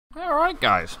Alright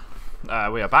guys,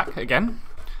 we are back again.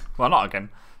 Well, not again,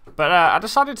 but I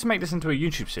decided to make this into a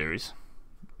YouTube series.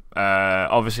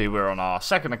 Obviously we're on our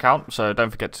second account, so don't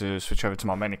forget to switch over to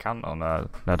my main account on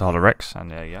NerdHarderX,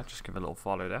 and yeah, just give a little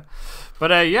follow there.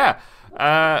 But yeah,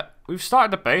 we've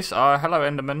started the base. Hello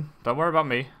Enderman, don't worry about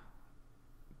me.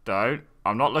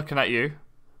 I'm not looking at you.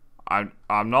 I'm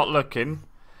not looking.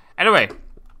 Anyway,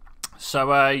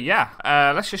 so yeah,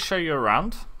 let's just show you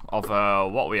around of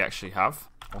what we actually have.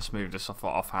 Let's move this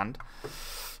offhand.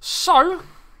 So,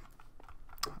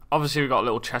 obviously we've got a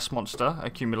little chest monster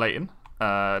accumulating.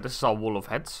 This is our wall of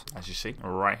heads, as you see,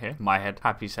 right here. My head,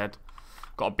 Happy's head.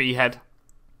 Got a bee head,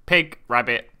 pig,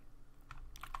 rabbit.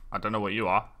 I don't know what you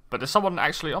are, but there's someone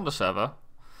actually on the server.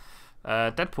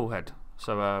 Deadpool head.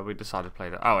 So we decided to play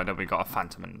that. Oh, and then we got a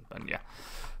phantom and yeah.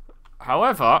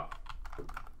 However,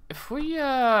 if we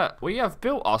have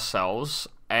built ourselves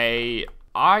a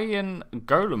iron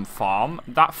golem farm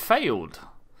that failed.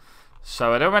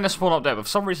 So they were meant to spawn up there, but for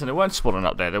some reason they weren't spawning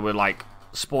up there. They were like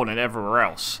spawning everywhere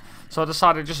else. So I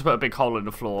decided just to put a big hole in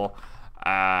the floor,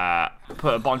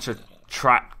 put a bunch of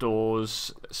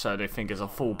trapdoors so they think it's a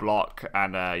full block,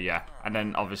 and yeah, and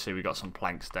then obviously we got some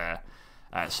planks there,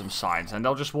 some signs, and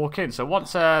they'll just walk in. So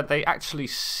once they actually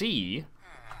see,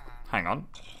 hang on,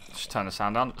 just turn the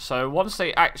sound down. So once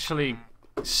they actually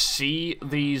see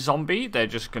the zombie, they're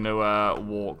just gonna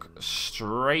walk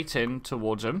straight in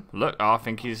towards him. Look, I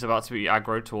think he's about to be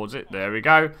aggro towards it. There we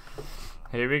go.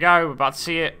 Here we go. We're about to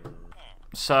see it.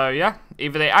 So yeah,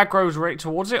 either they aggro right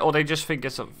towards it, or they just think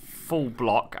it's a full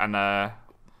block. And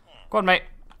go on, mate.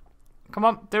 Come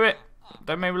on, do it.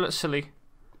 Don't make me look silly.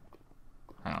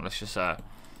 Hang on, let's just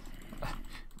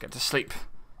get to sleep.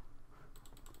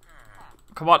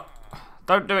 Come on,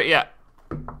 don't do it yet.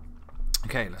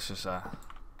 Okay, let's just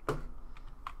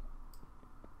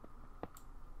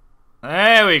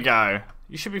there we go.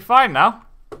 You should be fine now.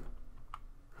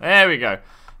 There we go.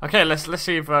 Okay, let's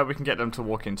see if we can get them to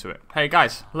walk into it. Hey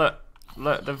guys, look.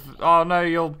 Oh no,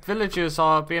 your villagers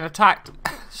are being attacked.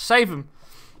 Save them.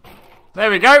 There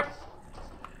we go.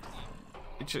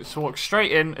 You just walk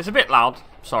straight in. It's a bit loud,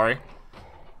 sorry.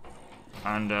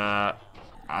 And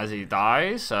as he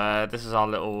dies, this is our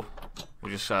little. We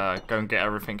just go and get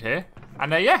everything here,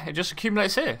 and yeah, it just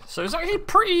accumulates here. So it's actually a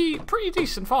pretty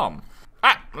decent farm.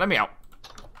 Ah, let me out.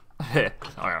 Here,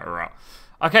 alright, we're out.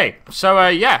 Okay, so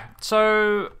yeah,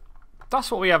 so that's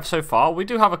what we have so far. We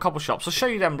do have a couple shops. I'll show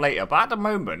you them later. But at the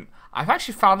moment, I've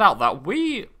actually found out that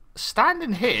we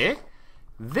standing here.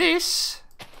 This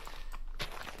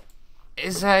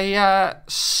is a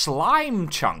slime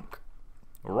chunk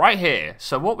right here.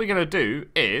 So what we're gonna do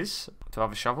is, do I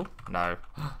have a shovel? No.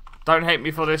 Don't hate me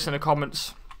for this in the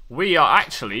comments. We are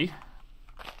actually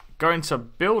going to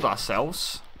build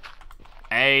ourselves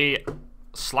a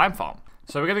slime farm.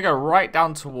 So we're going to go right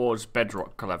down towards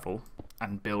bedrock level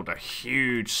and build a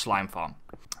huge slime farm.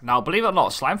 Now, believe it or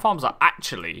not, slime farms are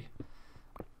actually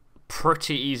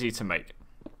pretty easy to make.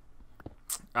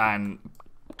 And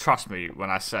trust me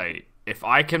when I say, if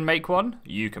I can make one,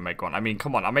 you can make one. I mean,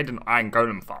 come on, I made an iron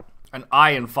golem farm. An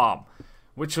iron farm.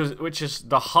 Which is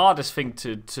the hardest thing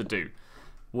to do,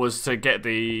 was to get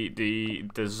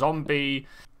the zombie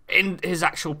in his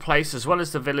actual place, as well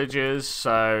as the villagers.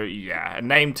 So yeah, a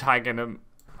name tag in them.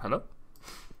 Hello.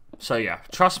 So yeah,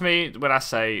 trust me when I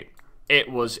say it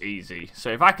was easy. So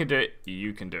if I can do it,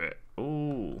 you can do it.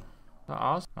 Ooh, is that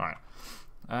ours? All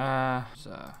right.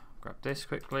 So grab this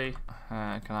quickly.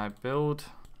 Can I build?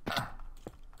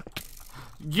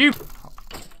 You.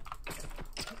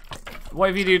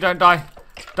 Whatever you do, don't die.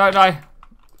 Don't die.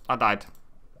 I died.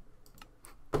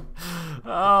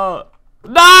 Oh.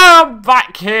 No, I'm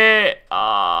back here.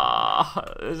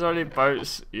 There's only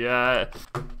boats. Yeah.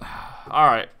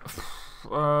 Alright.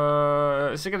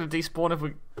 Is it going to despawn if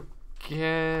we...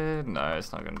 Yeah, no,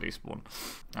 it's not going to despawn.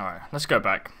 Alright, let's go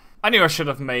back. I knew I should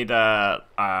have made armor.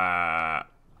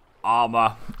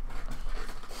 I'm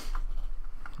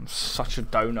such a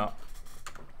donut.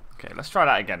 Okay, let's try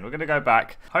that again. We're going to go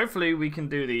back. Hopefully we can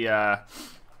do the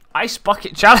ice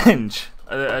bucket challenge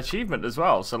achievement as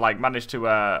well. So like manage to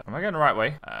am I going the right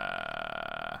way?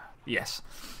 Yes,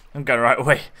 I'm going the right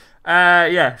way.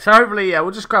 Yeah, so hopefully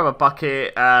we'll just grab a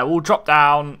bucket, we'll drop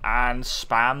down and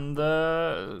spam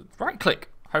the right click,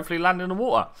 hopefully land in the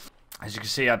water. As you can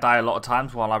see, I die a lot of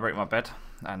times while I break my bed,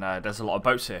 and there's a lot of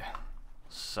boats here,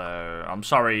 so I'm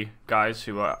sorry guys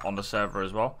who are on the server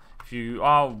as well. If you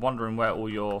are wondering where all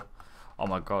your, oh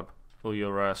my god, all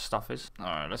your stuff is.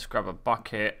 Alright, let's grab a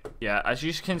bucket. Yeah, as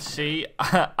you can see,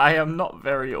 I am not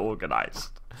very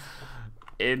organized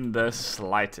in the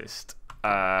slightest.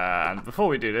 And before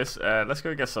we do this, let's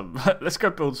go get some let's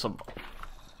go build some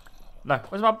No,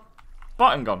 where's my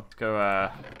button gone? Let's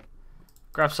go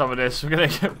grab some of this. We're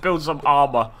gonna build some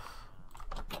armor.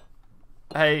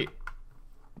 Hey,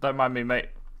 don't mind me, mate.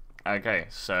 Okay,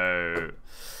 so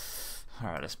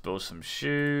alright, let's build some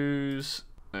shoes.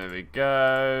 There we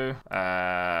go.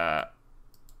 A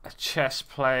chest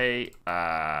plate,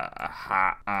 a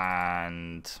hat,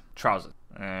 and trousers.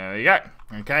 There we go.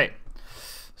 Okay,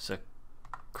 so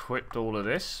equipped all of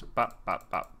this. Bop, bop,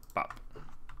 bop, bop.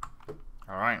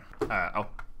 Alright. Oh,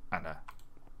 and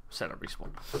set up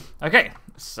respawn. Okay,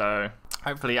 so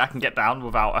hopefully I can get down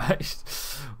without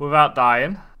without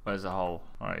dying. Where's the hole?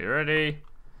 Alright, you ready?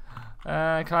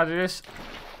 Can I do this?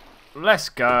 Let's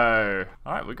go.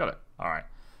 Alright, we got it. Alright,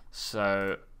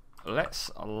 so let's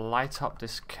light up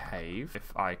this cave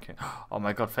if I can. Oh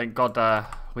my god, thank god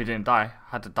we didn't die.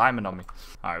 I had the diamond on me.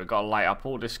 Alright, we've got to light up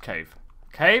all this cave.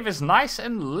 Cave is nice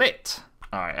and lit.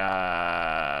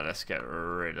 Alright, let's get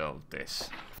rid of this.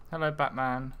 Hello,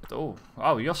 Batman. Oh,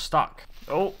 you're stuck.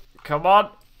 Oh, come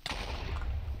on.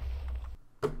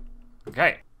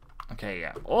 Okay. Okay,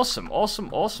 yeah. Awesome, awesome,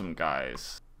 awesome,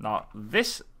 guys. Now,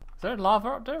 is there lava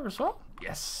up there as well?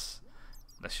 Yes.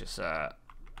 Let's just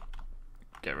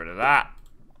get rid of that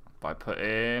by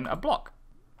putting a block.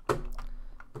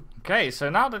 Okay, so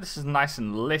now that this is nice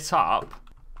and lit up,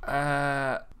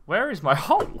 where is my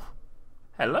hole?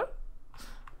 Hello?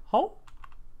 Hole?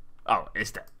 Oh,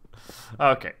 it's there.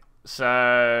 Okay,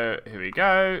 so here we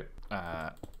go.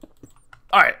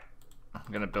 Alright,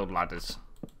 I'm gonna build ladders.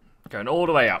 Going all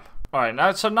the way up. Alright,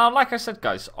 now like I said,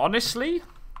 guys, honestly,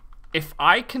 if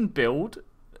I can build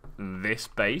this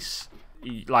base,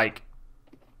 like,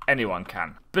 anyone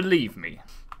can. Believe me.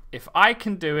 If I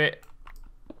can do it,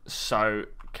 so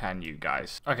can you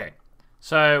guys. Okay,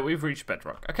 so we've reached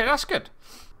bedrock. Okay, that's good.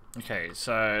 Okay,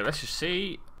 so let's just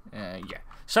see. Yeah.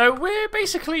 So we're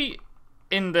basically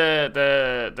in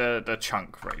the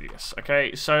chunk radius.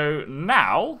 Okay, so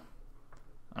now,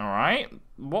 alright,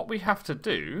 what we have to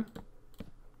do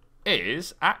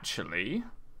is actually,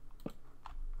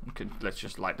 let's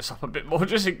just light this up a bit more,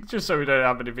 just so we don't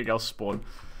have anything else spawn.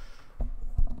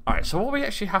 Alright, so what we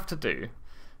actually have to do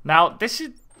now, this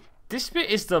bit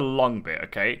is the long bit,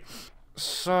 okay?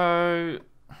 So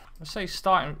let's say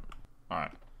starting.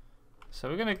 Alright, so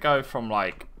we're gonna go from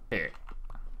like here.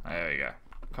 There we go.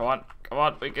 Come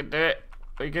on, we can do it.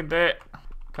 We can do it.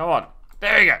 Come on,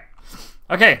 there we go.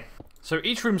 Okay, so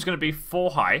each room is gonna be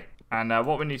 4 high, and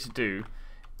what we need to do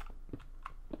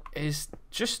is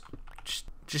just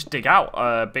dig out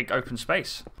a big open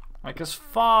space, like as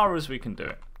far as we can do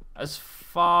it, as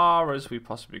far as we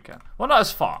possibly can. Well, not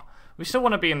as far. We still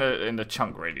want to be in the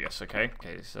chunk radius, okay?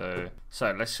 Okay, so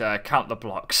let's count the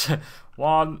blocks.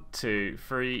 1, 2,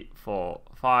 3, 4,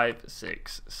 5,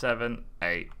 6, 7,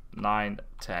 8, 9,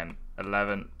 10,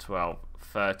 11, 12,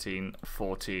 13,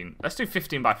 14. Let's do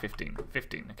 15 by 15.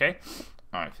 15, okay?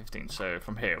 All right, 15. So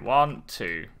from here, 1,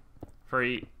 2,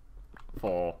 3,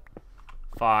 4,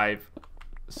 5,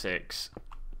 6,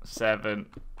 7,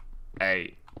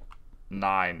 8,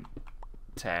 9,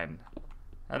 10,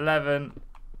 11,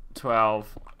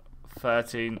 12,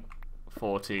 13,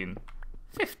 14,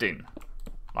 15.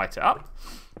 Light it up.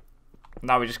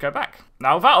 Now we just go back.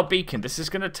 Now without a beacon, this is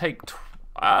going to take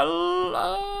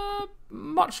a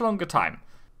much longer time.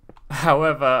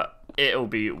 However, it'll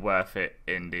be worth it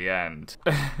in the end.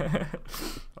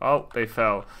 Oh, they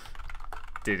fell.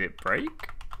 Did it break?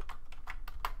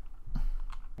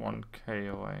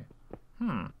 1k away.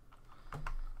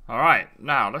 Alright,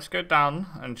 now let's go down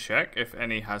and check if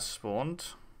any has spawned.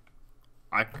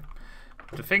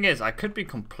 The thing is, I could be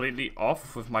completely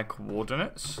off with my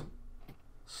coordinates.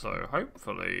 So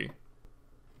hopefully...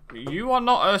 You are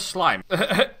not a slime.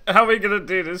 How are we going to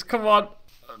do this? Come on.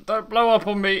 Don't blow up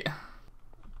on me.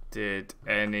 Did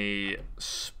any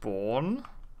spawn?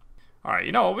 Alright,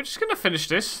 you know what? We're just going to finish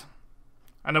this.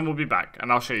 And then we'll be back.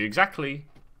 And I'll show you exactly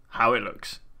how it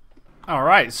looks.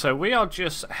 Alright, so we are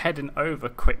just heading over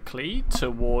quickly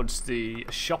towards the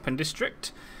shopping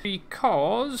district.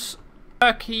 Because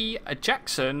Turkey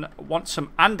Jackson wants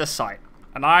some andesite.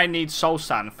 And I need soul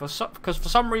sand. Because for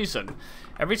some reason,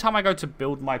 every time I go to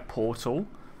build my portal,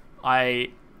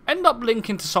 I end up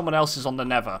linking to someone else's on the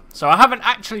nether. So I haven't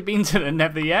actually been to the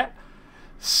nether yet.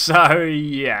 So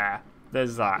yeah,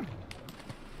 there's that.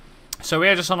 So we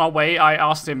are just on our way. I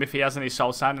asked him if he has any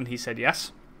soul sand and he said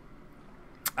yes.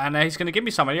 And he's going to give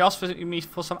me some. And he asked me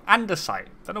for some andesite.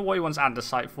 Don't know what he wants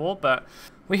andesite for, but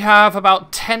we have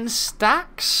about 10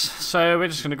 stacks. So we're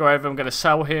just going to go over. I'm going to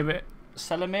sell him it,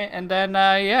 and then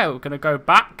yeah, we're going to go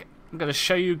back. I'm going to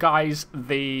show you guys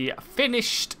the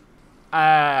finished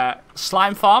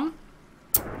slime farm.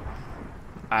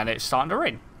 And it's starting to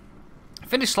rain.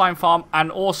 Finished slime farm, and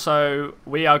also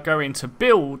we are going to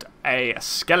build a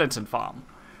skeleton farm.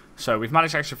 So we've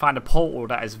managed to actually find a portal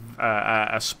that is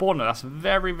a spawner that's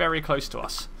very, very close to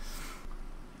us.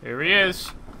 Here he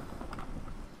is.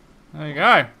 There you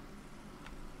go.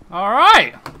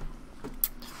 Alright.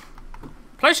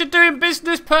 Pleasure doing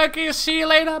business, Perky. See you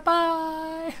later.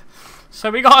 Bye.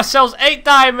 So we got ourselves 8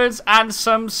 diamonds and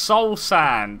some soul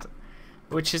sand,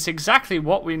 which is exactly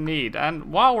what we need.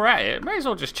 And while we're at it, may as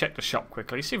well just check the shop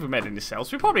quickly, see if we made any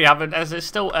sales. We probably haven't, as it's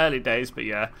still early days, but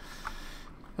yeah.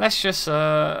 Let's just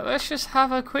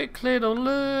have a quick little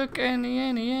look.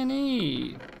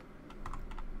 Any.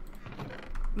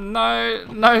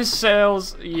 No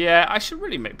sales. Yeah, I should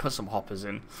really put some hoppers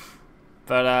in.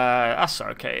 But that's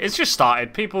okay. It's just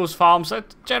started. People's farms are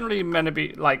generally meant to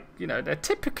be like, you know, they're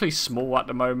typically small at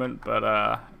the moment, but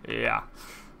yeah.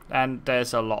 And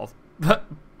there's a lot of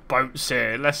boats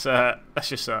here. Let's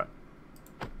just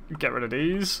get rid of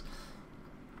these.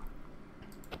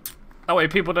 That way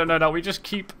people don't know that we just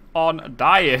keep on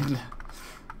dying.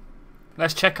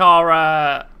 Let's check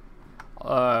our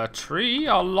tree,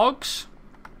 our logs.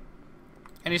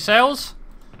 Any sales?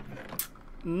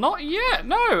 Not yet,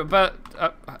 no, but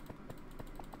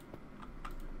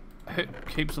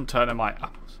keeps on turning my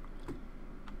apples.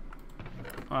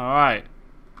 Alright.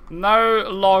 No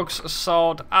logs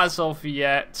sold as of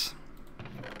yet.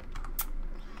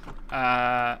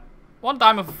 1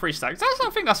 diamond for 3 stacks. I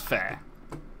think that's fair.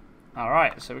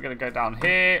 Alright, so we're going to go down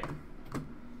here.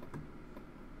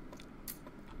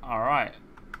 Alright.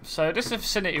 So this is the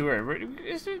vicinity we're in.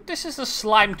 This is the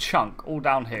slime chunk all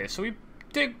down here. So we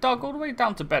dug all the way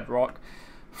down to bedrock.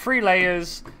 3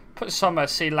 layers. Put some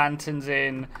sea lanterns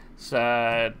in.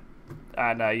 So,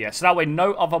 and yeah, so that way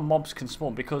no other mobs can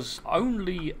spawn, because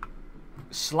only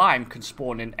slime can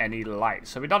spawn in any light.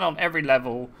 So we've done it on every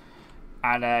level.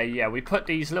 And yeah, we put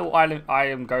these little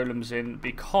iron golems in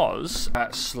because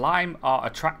slime are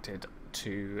attracted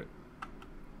to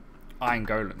iron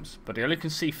golems, but they only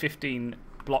can see 15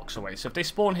 blocks away. So if they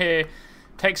spawn here, it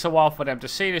takes a while for them to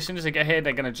see. As soon as they get here,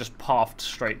 they're going to just path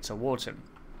straight towards him.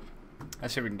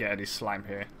 Let's see if we can get any slime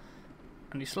here.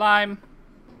 Any slime?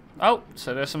 Oh,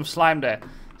 so there's some slime there.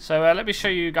 So let me show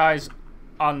you guys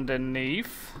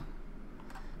underneath.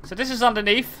 So this is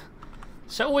underneath.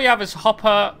 So all we have is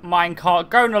hopper, minecart,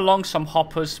 going along some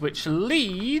hoppers which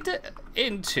lead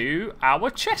into our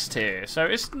chest here. So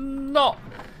it's not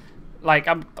like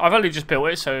I've only just built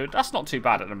it, so that's not too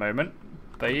bad at the moment.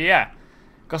 But yeah,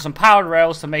 got some powered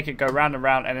rails to make it go round and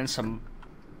round, and then some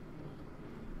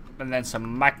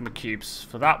magma cubes.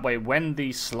 For that way, when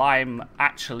the slime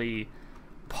actually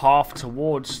path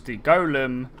towards the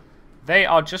golem, they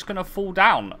are just gonna fall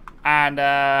down and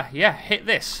yeah, hit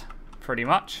this pretty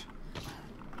much.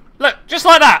 Look, just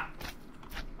like that.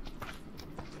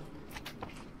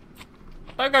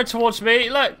 Don't go towards me.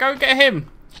 Look, go get him.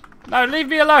 No, leave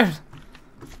me alone.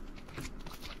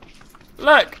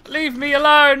 Look, leave me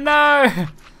alone. No.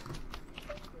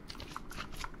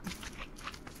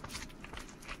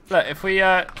 Look, if we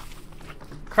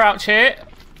crouch here,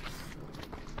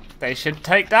 they should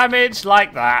take damage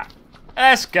like that.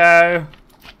 Let's go.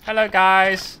 Hello,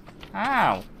 guys.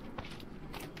 Ow.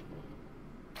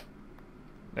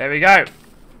 There we go.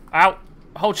 Out.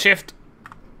 Hold shift.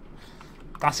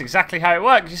 That's exactly how it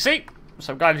works, you see?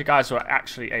 So I'm glad you guys were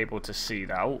actually able to see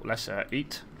that. Oh, let's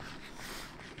eat.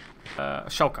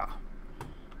 Shulker.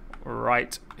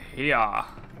 Right here.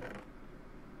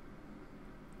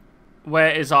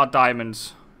 Where is our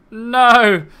diamonds?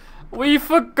 No! We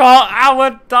forgot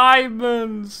our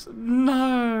diamonds!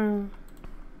 No!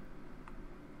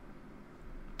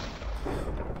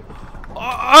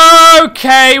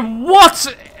 Okay,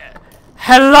 what?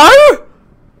 Hello?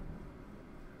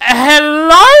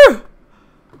 Hello?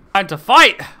 Time to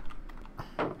fight.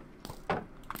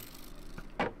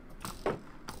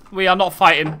 We are not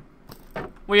fighting.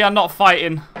 We are not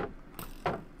fighting.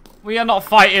 We are not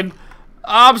fighting.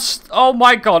 Oh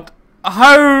my god.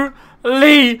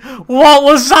 Holy, what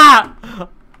was that?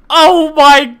 Oh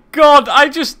my god,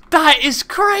 that is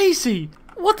crazy.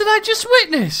 What did I just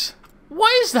witness?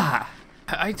 What is that?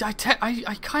 I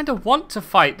kind of want to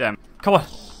fight them. Come on.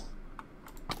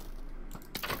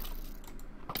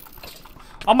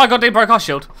 Oh my god, they broke our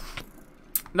shield.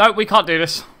 No, we can't do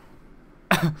this.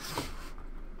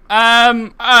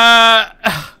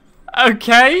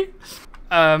 Okay.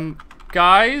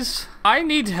 Guys, I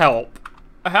need help.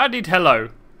 I need hello.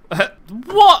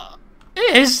 What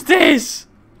is this?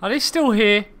 Are they still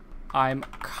here? I'm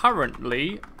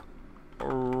currently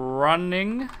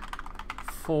running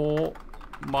for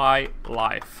my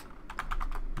life.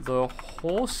 The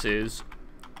horses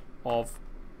of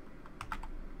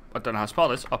I don't know how to spell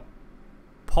this.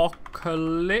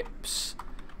 Apocalypse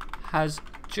has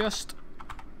just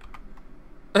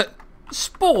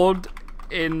spawned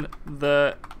in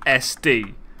the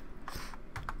SD.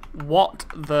 What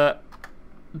the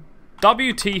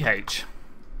WTH?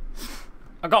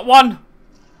 I got one.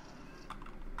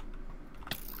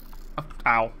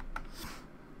 Ow.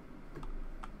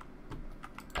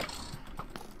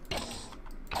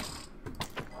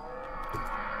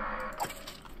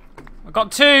 I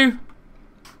got two.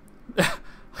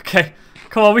 Okay,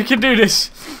 come on, we can do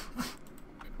this.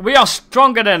 We are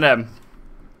stronger than them.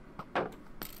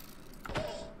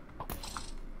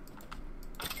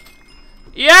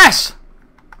 Yes!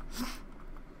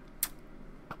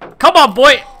 Come on,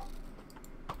 boy!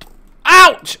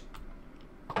 Ouch!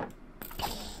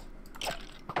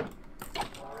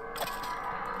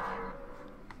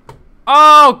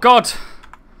 Oh, God.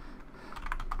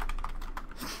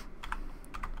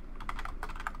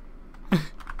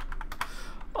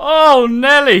 Oh,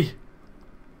 Nelly.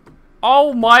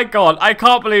 Oh, my God. I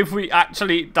can't believe we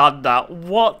actually done that.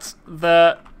 What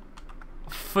the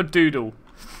fadoodle.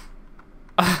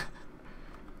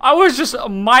 I was just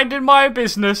minding my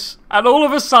business, and all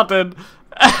of a sudden,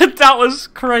 that was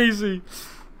crazy.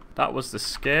 That was the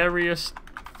scariest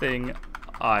thing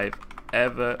I've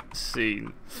ever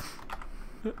seen.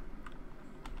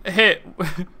 Here,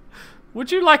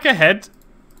 would you like a head?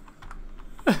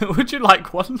 Would you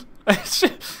like one?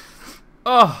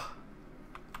 Oh,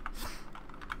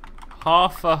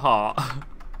 half a heart,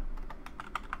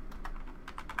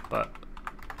 but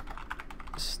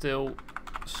still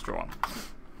strong.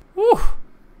 Woo!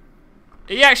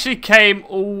 He actually came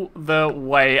all the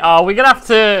way. Oh, we're gonna have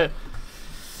to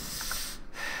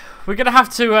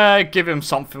give him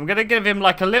something. We're gonna give him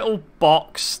like a little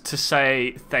box to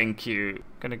say thank you.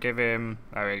 Gonna give him,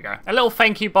 there we go, a little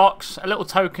thank you box, a little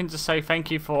token to say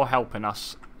thank you for helping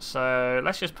us. So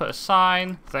let's just put a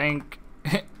sign. Thank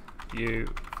you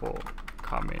for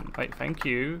coming. Wait, thank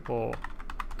you for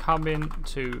coming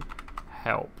to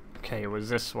help. Okay, it was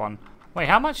this one. Wait,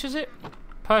 how much is it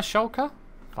per shulker?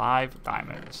 5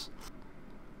 diamonds.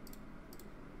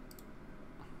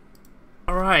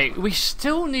 Alright, we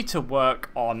still need to work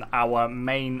on our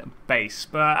main base,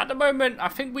 but at the moment, I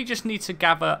think we just need to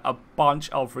gather a bunch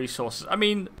of resources. I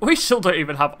mean, we still don't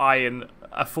even have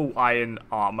a full iron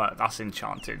armor that's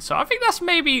enchanted, so I think that's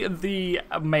maybe the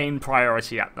main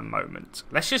priority at the moment.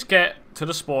 Let's just get to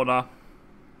the spawner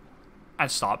and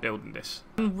start building this.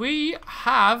 And we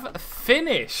have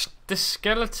finished the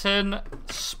skeleton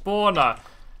spawner.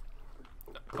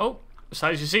 Oh. So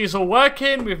as you see, it's all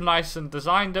working. We've nice and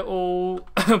designed it all.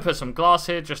 Put some glass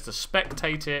here just to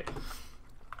spectate it.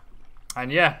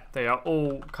 And yeah, they are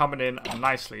all coming in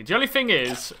nicely. The only thing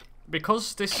is,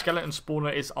 because this skeleton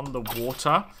spawner is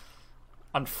underwater,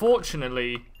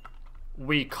 unfortunately,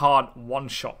 we can't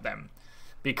one-shot them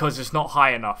because it's not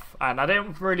high enough. And I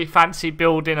didn't really fancy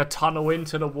building a tunnel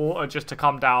into the water just to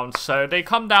come down. So they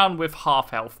come down with half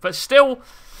health. But still,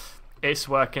 it's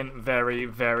working very,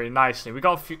 very nicely. We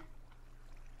got a few...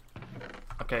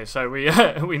 Okay, so we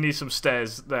we need some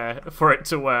stairs there for it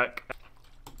to work.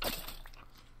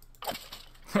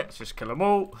 Let's just kill them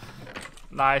all.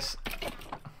 Nice.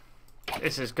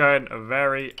 This is going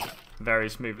very, very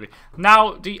smoothly.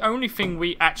 Now, the only thing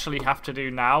we actually have to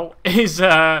do now is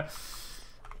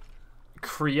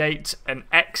create an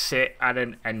exit and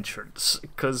an entrance,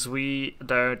 because we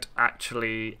don't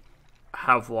actually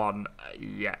have one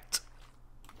yet.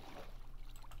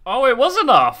 Oh, it was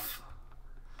enough.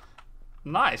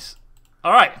 Nice.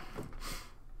 Alright.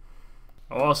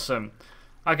 Awesome.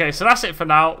 Okay, so that's it for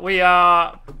now. We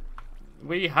have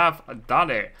done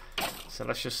it. So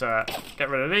let's just get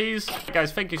rid of these.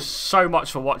 Guys, thank you so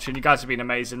much for watching. You guys have been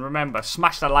amazing. Remember,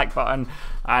 smash that like button,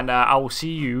 and I will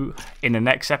see you in the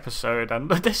next episode. And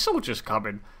they're soldiers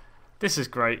coming. This is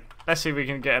great. Let's see if we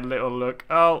can get a little look.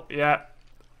 Oh, yeah.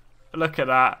 Look at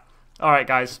that. Alright,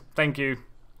 guys. Thank you.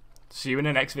 See you in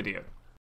the next video.